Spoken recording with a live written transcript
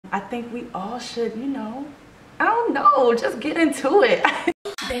I think we all should, you know, I don't know, just get into it.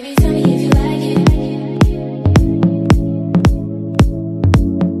 Baby, tell me if you like it.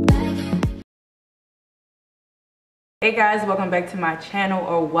 Hey guys, welcome back to my channel,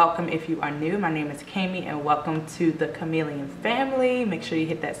 or welcome if you are new. My name is Kami and welcome to the Chameleon family. Make sure you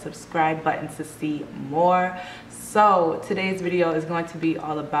hit that subscribe button to see more. So today's video is going to be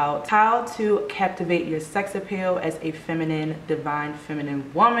all about how to captivate your sex appeal as a feminine, divine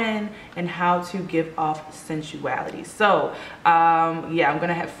feminine woman, and how to give off sensuality. So yeah, I'm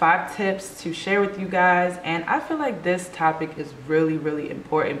gonna have 5 tips to share with you guys, and I feel like this topic is really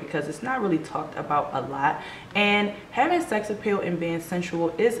important because it's not really talked about a lot, and having sex appeal and being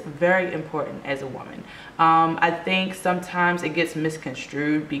sensual is very important as a woman. I think sometimes it gets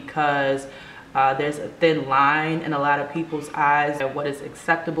misconstrued because there's a thin line in a lot of people's eyes of what is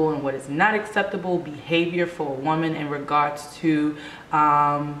acceptable and what is not acceptable behavior for a woman in regards to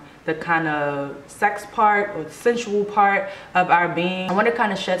the kind of sex part or sensual part of our being. I want to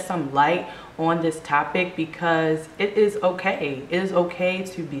kind of shed some light on this topic because it is okay. It is okay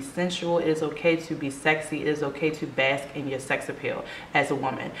to be sensual. It is okay to be sexy. It is okay to bask in your sex appeal as a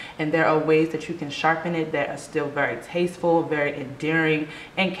woman. And there are ways that you can sharpen it that are still very tasteful, very endearing,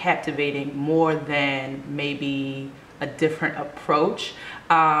 and captivating more than maybe a different approach.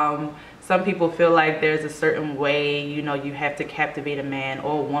 Some people feel like there's a certain way, you know, you have to captivate a man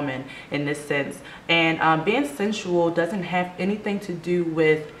or a woman in this sense. And being sensual doesn't have anything to do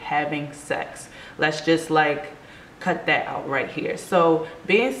with having sex. Let's just like cut that out right here. So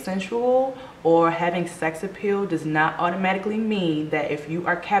being sensual or having sex appeal does not automatically mean that if you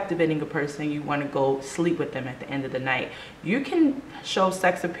are captivating a person, you want to go sleep with them at the end of the night. You can show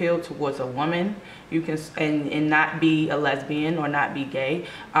sex appeal towards a woman, you can and not be a lesbian or not be gay.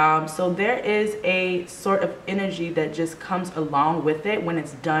 So there is a sort of energy that just comes along with it when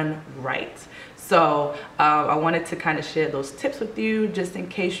it's done right. So I wanted to kind of share those tips with you just in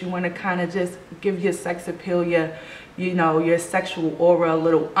case you want to kind of just give your sex appeal, your sexual aura a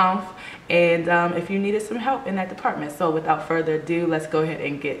little oomph, and if you needed some help in that department. So without further ado, let's go ahead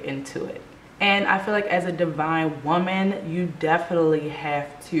and get into it. And I feel like as a divine woman, you definitely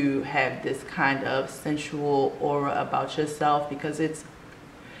have to have this kind of sensual aura about yourself because it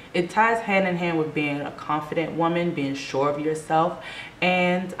ties hand in hand with being a confident woman, being sure of yourself.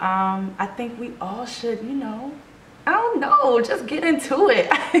 And I think we all should, you know, I don't know, just get into it.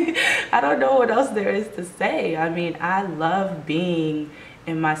 I don't know what else there is to say. I mean, I love being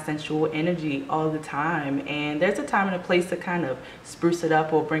in my sensual energy all the time, and there's a time and a place to kind of spruce it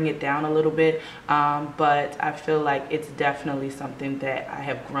up or bring it down a little bit, but I feel like it's definitely something that I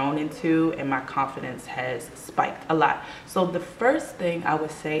have grown into, and my confidence has spiked a lot. So the first thing I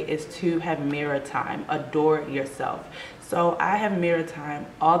would say is to have mirror time. Adore yourself. So I have mirror time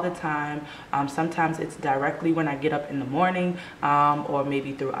all the time. Sometimes it's directly when I get up in the morning, or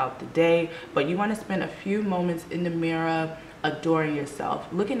maybe throughout the day, but you want to spend a few moments in the mirror adoring yourself,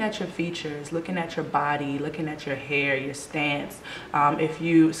 looking at your features, looking at your body, looking at your hair, your stance. If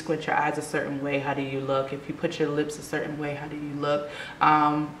you squint your eyes a certain way, how do you look? If you put your lips a certain way, how do you look?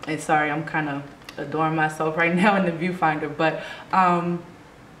 And sorry, I'm kind of adoring myself right now in the viewfinder, but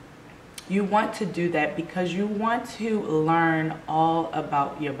you want to do that because you want to learn all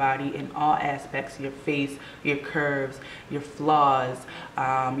about your body in all aspects: your face, your curves, your flaws,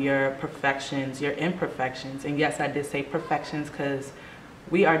 your perfections, your imperfections. And yes, I did say perfections because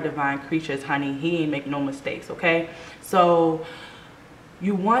we are divine creatures, honey. He ain't make no mistakes, okay? So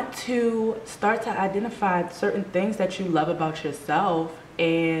you want to start to identify certain things that you love about yourself,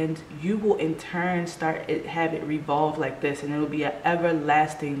 and you will in turn have it revolve like this, and it'll be an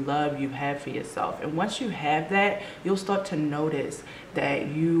everlasting love you have for yourself. And once you have that, you'll start to notice that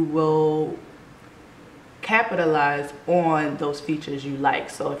you will capitalize on those features you like.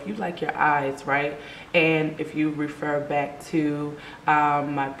 So if you like your eyes, right, and if you refer back to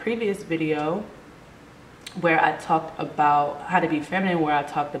my previous video where I talked about how to be feminine, where I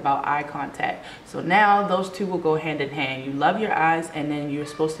talked about eye contact. So now those two will go hand in hand. You love your eyes, and then you're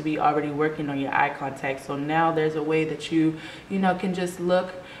supposed to be already working on your eye contact. So now there's a way that you know, can just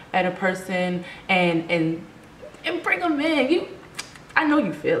look at a person and bring them in. I know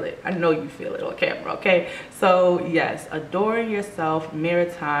you feel it. I know you feel it on camera, okay? So yes, adoring yourself, mirror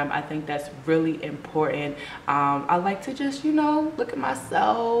time. I think that's really important. I like to just, you know, look at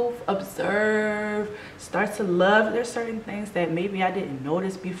myself, observe, start to love. There's certain things that maybe I didn't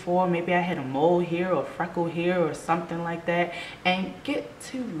notice before. Maybe I had a mole here or a freckle here or something like that. And get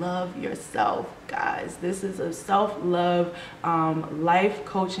to love yourself, guys. This is a self-love life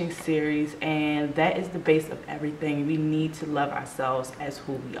coaching series, and that is the base of everything. We need to love ourselves. ourselves as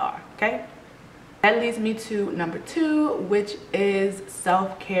who we are, okay? That leads me to number 2, which is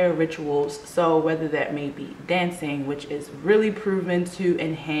self-care rituals. So whether that may be dancing, which is really proven to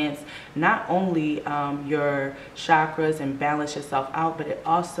enhance not only your chakras and balance yourself out, but it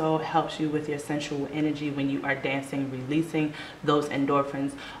also helps you with your sensual energy when you are dancing, releasing those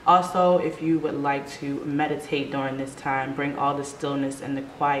endorphins. Also, if you would like to meditate during this time, bring all the stillness and the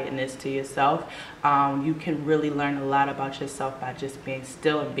quietness to yourself. You can really learn a lot about yourself by just being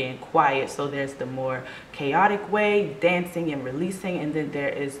still and being quiet. So there's the more chaotic way, dancing and releasing, and then there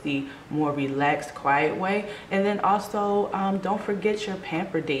is the more relaxed, quiet way. And then also don't forget your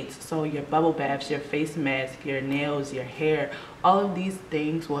pamper dates. So your bubble baths, your face mask, your nails, your hair, all of these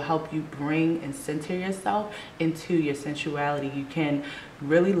things will help you bring and center yourself into your sensuality. You can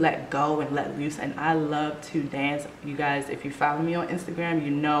really let go and let loose. And I love to dance. You guys, if you follow me on Instagram,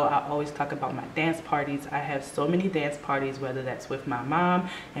 you know I always talk about my dance parties. I have so many dance parties, whether that's with my mom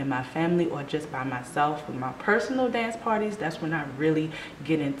and my family or just by myself. With my personal dance parties, that's when I really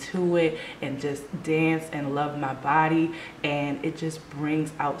get into it and just dance and love my body, and it just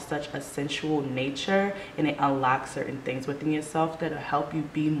brings out such a sensual nature, and it unlocks certain things within yourself that'll help you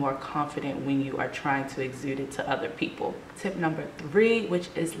be more confident when you are trying to exude it to other people. Tip number 3, which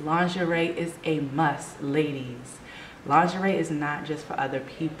is lingerie, is a must, ladies. Lingerie is not just for other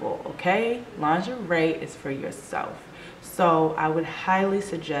people, okay? Lingerie is for yourself. So I would highly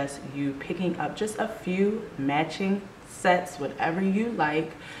suggest you picking up just a few matching sets, whatever you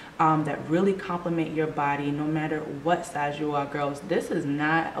like, that really complement your body no matter what size you are. Girls, this is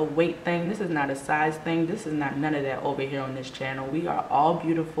not a weight thing, this is not a size thing, this is not none of that over here on this channel. We are all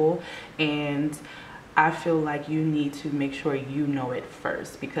beautiful, and I feel like you need to make sure you know it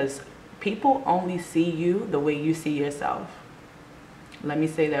first, because people only see you the way you see yourself. Let me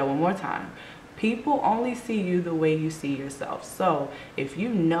say that one more time. People only see you the way you see yourself. So if you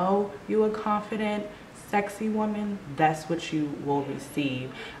know you're a confident, sexy woman, that's what you will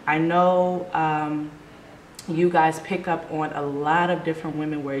receive. I know you guys pick up on a lot of different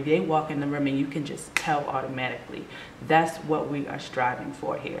women where they walk in the room and you can just tell automatically. That's what we are striving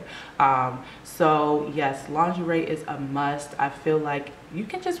for here. So yes, lingerie is a must. I feel like you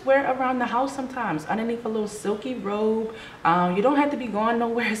can just wear it around the house sometimes underneath a little silky robe. You don't have to be going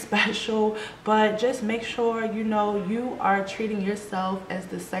nowhere special, but just make sure you know you are treating yourself as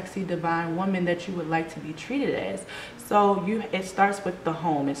the sexy divine woman that you would like to be treated as. So it starts with the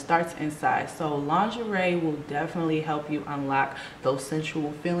home, it starts inside. So lingerie will definitely help you unlock those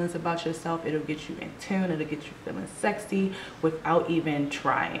sensual feelings about yourself. It'll get you in tune, it'll get you feeling sexy without even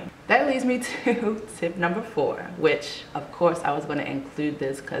trying. That leads me to tip number 4, which of course I was going to include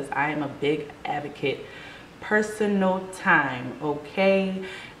this because I am a big advocate. Personal time, okay?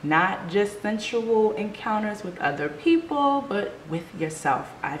 Not just sensual encounters with other people, but with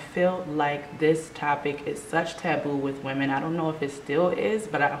yourself. I feel like this topic is such taboo with women. I don't know if it still is,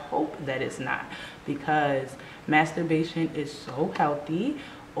 but I hope that it's not, because masturbation is so healthy.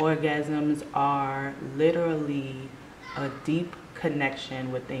 Orgasms are literally a deep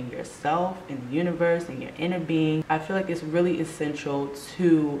connection within yourself and the universe and your inner being. I feel like it's really essential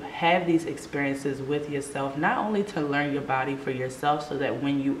to have these experiences with yourself, not only to learn your body for yourself so that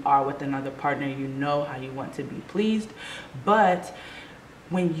when you are with another partner you know how you want to be pleased, but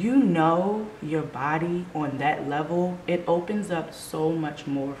when you know your body on that level, it opens up so much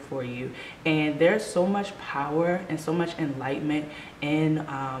more for you. And there's so much power and so much enlightenment in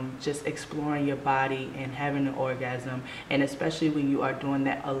just exploring your body and having an orgasm. And especially when you are doing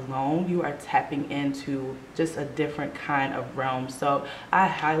that alone, you are tapping into just a different kind of realm. So I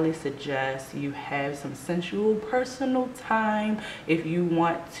highly suggest you have some sensual personal time if you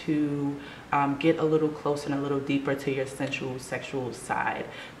want to get a little closer and a little deeper to your sensual sexual side.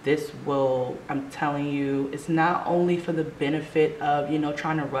 This will, I'm telling you, it's not only for the benefit of, you know,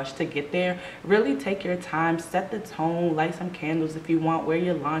 trying to rush to get there. Really take your time, set the tone, light some candles if you want, wear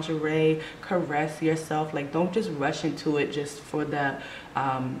your lingerie, caress yourself. Like, don't just rush into it just for the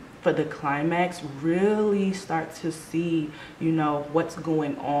climax. Really start to see, you know, what's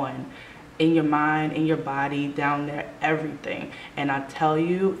going on in your mind, in your body, down there, everything. And I tell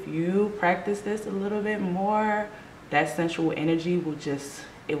you, if you practice this a little bit more, that sensual energy will just,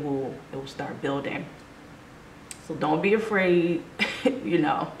 it will start building. So don't be afraid, you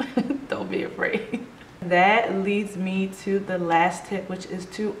know, don't be afraid. That leads me to the last tip, which is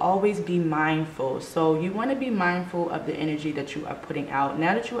to always be mindful. So you want to be mindful of the energy that you are putting out.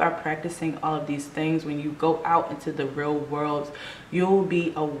 Now that you are practicing all of these things, when you go out into the real world, you'll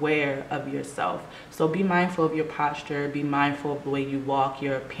be aware of yourself. So be mindful of your posture, be mindful of the way you walk,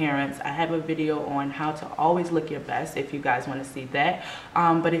 your appearance. I have a video on how to always look your best if you guys want to see that.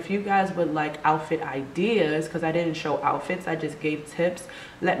 But if you guys would like outfit ideas, because I didn't show outfits, I just gave tips,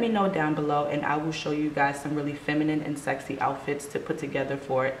 let me know down below and I will show you guys some really feminine and sexy outfits to put together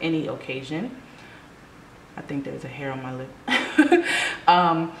for any occasion. I think there's a hair on my lip.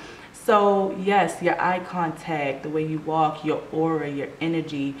 So yes, your eye contact, the way you walk, your aura, your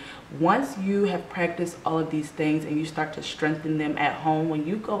energy. Once you have practiced all of these things and you start to strengthen them at home, when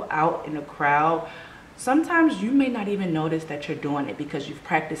you go out in a crowd, sometimes you may not even notice that you're doing it because you've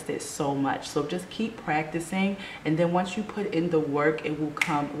practiced it so much. So just keep practicing, and then once you put in the work, it will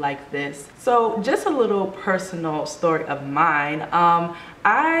come like this. So just a little personal story of mine.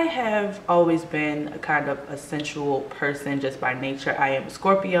 I have always been a kind of a sensual person just by nature. I am a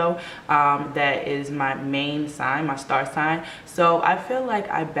Scorpio. That is my main sign, my star sign. So I feel like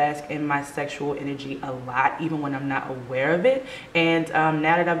I bask in my sexual energy a lot, even when I'm not aware of it. And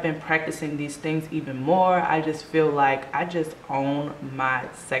now that I've been practicing these things even more, I just feel like I just own my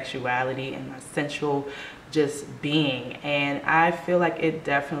sexuality and my sensual just being, and I feel like it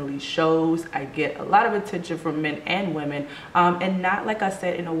definitely shows. I get a lot of attention from men and women, and not like I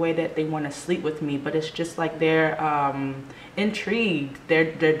said in a way that they want to sleep with me, but it's just like they're intrigued,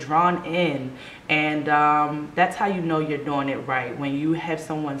 they're drawn in, and that's how you know you're doing it right. When you have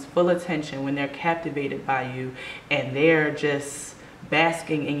someone's full attention, when they're captivated by you and they're just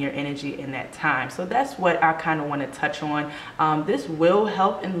basking in your energy in that time. So that's what I kind of want to touch on. This will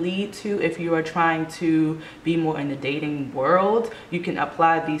help and lead to, if you are trying to be more in the dating world, you can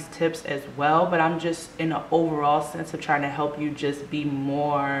apply these tips as well, but I'm just in an overall sense of trying to help you just be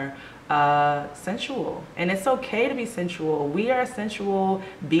more sensual. And it's okay to be sensual. We are sensual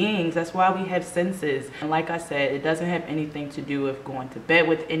beings. That's why we have senses. And like I said, it doesn't have anything to do with going to bed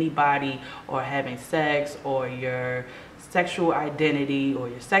with anybody or having sex or your sexual identity or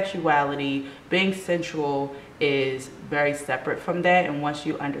your sexuality. Being sensual is very separate from that, and once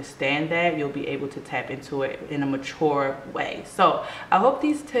you understand that, you'll be able to tap into it in a mature way. So I hope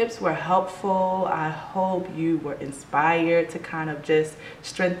these tips were helpful. I hope you were inspired to kind of just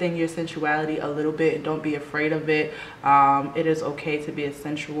strengthen your sensuality a little bit, and don't be afraid of it. It is okay to be a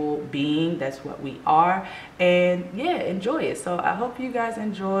sensual being. That's what we are. And yeah, enjoy it. So I hope you guys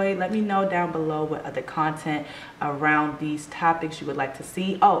enjoy. Let me know down below what other content around these topics you would like to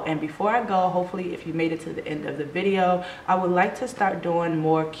see. Oh, and before I go, hopefully if you made it to the end of the video, I would like to start doing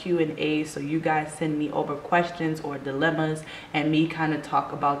more Q&A, so you guys send me over questions or dilemmas and me kind of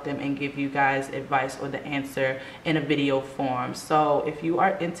talk about them and give you guys advice or the answer in a video form. So if you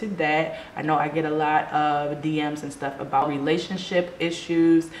are into that, I know I get a lot of DMs and stuff about relationship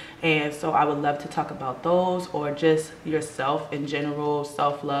issues, and so I would love to talk about those, or just yourself in general,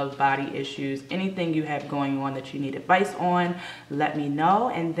 self-love, body issues, anything you have going on that you need advice on, let me know.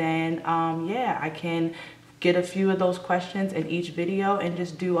 And then yeah, I can get a few of those questions in each video and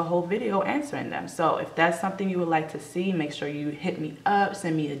just do a whole video answering them. So if that's something you would like to see, make sure you hit me up,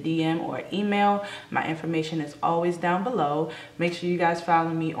 send me a DM or an email. My information is always down below. Make sure you guys follow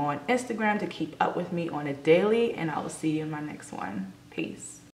me on Instagram to keep up with me on a daily, and I will see you in my next one.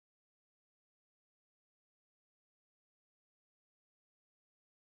 Peace.